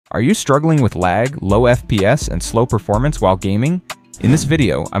Are you struggling with lag, low FPS, and slow performance while gaming? In this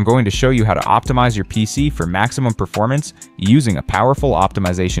video, I'm going to show you how to optimize your PC for maximum performance using a powerful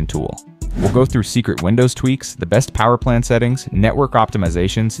optimization tool. We'll go through secret Windows tweaks, the best power plan settings, network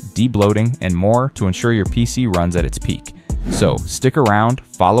optimizations, debloating, and more to ensure your PC runs at its peak. So stick around,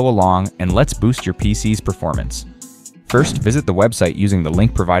 follow along, and let's boost your PC's performance. First, visit the website using the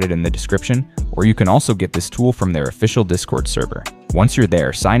link provided in the description, or you can also get this tool from their official Discord server. Once you're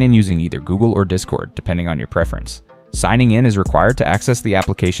there, sign in using either Google or Discord, depending on your preference. Signing in is required to access the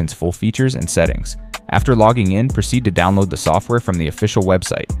application's full features and settings. After logging in, proceed to download the software from the official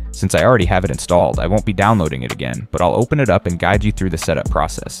website. Since I already have it installed, I won't be downloading it again, but I'll open it up and guide you through the setup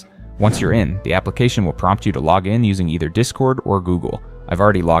process. Once you're in, the application will prompt you to log in using either Discord or Google. I've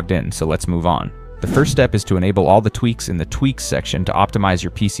already logged in, so let's move on. The first step is to enable all the tweaks in the Tweaks section to optimize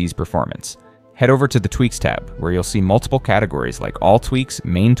your PC's performance. Head over to the Tweaks tab, where you'll see multiple categories like All Tweaks,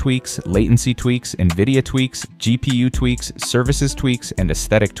 Main Tweaks, Latency Tweaks, NVIDIA Tweaks, GPU Tweaks, Services Tweaks, and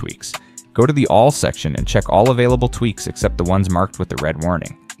Aesthetic Tweaks. Go to the All section and check all available tweaks except the ones marked with the red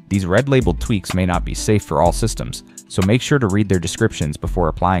warning. These red-labeled tweaks may not be safe for all systems, so make sure to read their descriptions before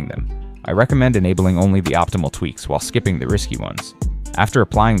applying them. I recommend enabling only the optimal tweaks while skipping the risky ones. After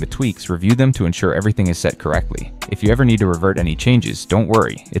applying the tweaks, review them to ensure everything is set correctly. If you ever need to revert any changes, don't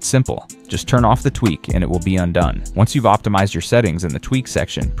worry, it's simple. Just turn off the tweak and it will be undone. Once you've optimized your settings in the tweak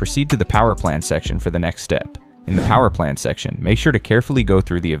section, proceed to the power plan section for the next step. In the power plan section, make sure to carefully go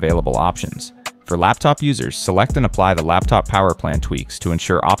through the available options. For laptop users, select and apply the laptop power plan tweaks to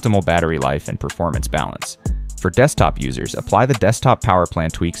ensure optimal battery life and performance balance. For desktop users, apply the desktop power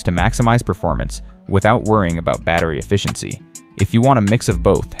plan tweaks to maximize performance without worrying about battery efficiency. If you want a mix of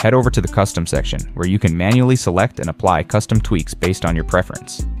both, head over to the custom section, where you can manually select and apply custom tweaks based on your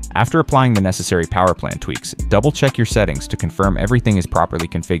preference. After applying the necessary power plan tweaks, double-check your settings to confirm everything is properly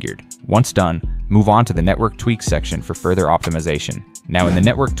configured. Once done, move on to the network tweaks section for further optimization. Now in the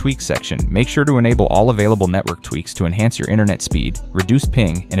network tweaks section, make sure to enable all available network tweaks to enhance your internet speed, reduce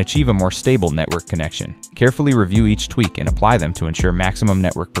ping, and achieve a more stable network connection. Carefully review each tweak and apply them to ensure maximum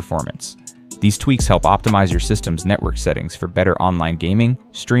network performance. These tweaks help optimize your system's network settings for better online gaming,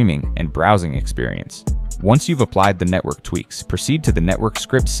 streaming, and browsing experience. Once you've applied the network tweaks, proceed to the network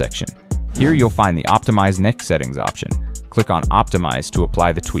scripts section. Here you'll find the Optimize NIC settings option. Click on Optimize to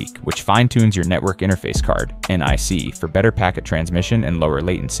apply the tweak, which fine-tunes your network interface card, NIC, for better packet transmission and lower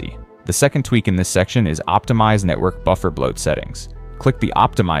latency. The second tweak in this section is Optimize Network Buffer Bloat settings. Click the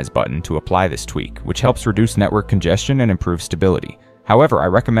Optimize button to apply this tweak, which helps reduce network congestion and improve stability. However, I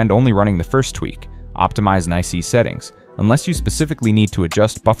recommend only running the first tweak, Optimize NIC settings, unless you specifically need to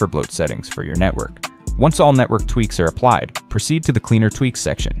adjust buffer bloat settings for your network. Once all network tweaks are applied, proceed to the Cleaner Tweaks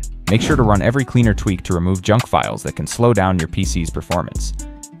section. Make sure to run every cleaner tweak to remove junk files that can slow down your PC's performance.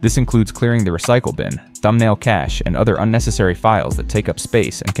 This includes clearing the recycle bin, thumbnail cache, and other unnecessary files that take up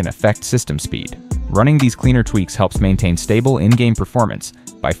space and can affect system speed. Running these cleaner tweaks helps maintain stable in-game performance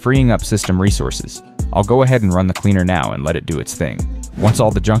by freeing up system resources. I'll go ahead and run the cleaner now and let it do its thing. Once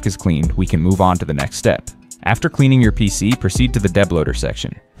all the junk is cleaned, we can move on to the next step. After cleaning your PC, proceed to the Debloater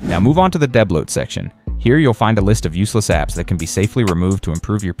section. Now move on to the Debloat section. Here you'll find a list of useless apps that can be safely removed to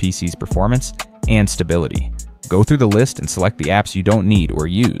improve your PC's performance and stability. Go through the list and select the apps you don't need or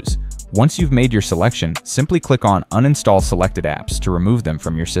use. Once you've made your selection, simply click on Uninstall Selected Apps to remove them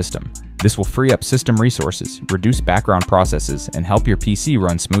from your system. This will free up system resources, reduce background processes, and help your PC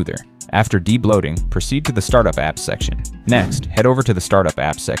run smoother. After debloating, proceed to the Startup Apps section. Next, head over to the Startup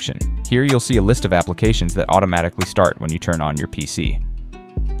Apps section. Here you'll see a list of applications that automatically start when you turn on your PC.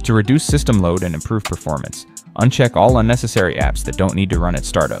 To reduce system load and improve performance, uncheck all unnecessary apps that don't need to run at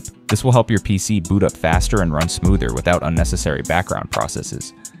startup. This will help your PC boot up faster and run smoother without unnecessary background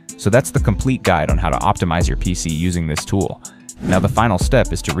processes. So that's the complete guide on how to optimize your PC using this tool. Now the final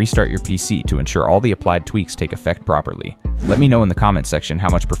step is to restart your PC to ensure all the applied tweaks take effect properly. Let me know in the comment section how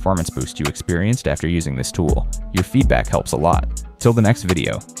much performance boost you experienced after using this tool. Your feedback helps a lot. Till the next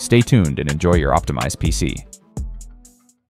video, stay tuned and enjoy your optimized PC.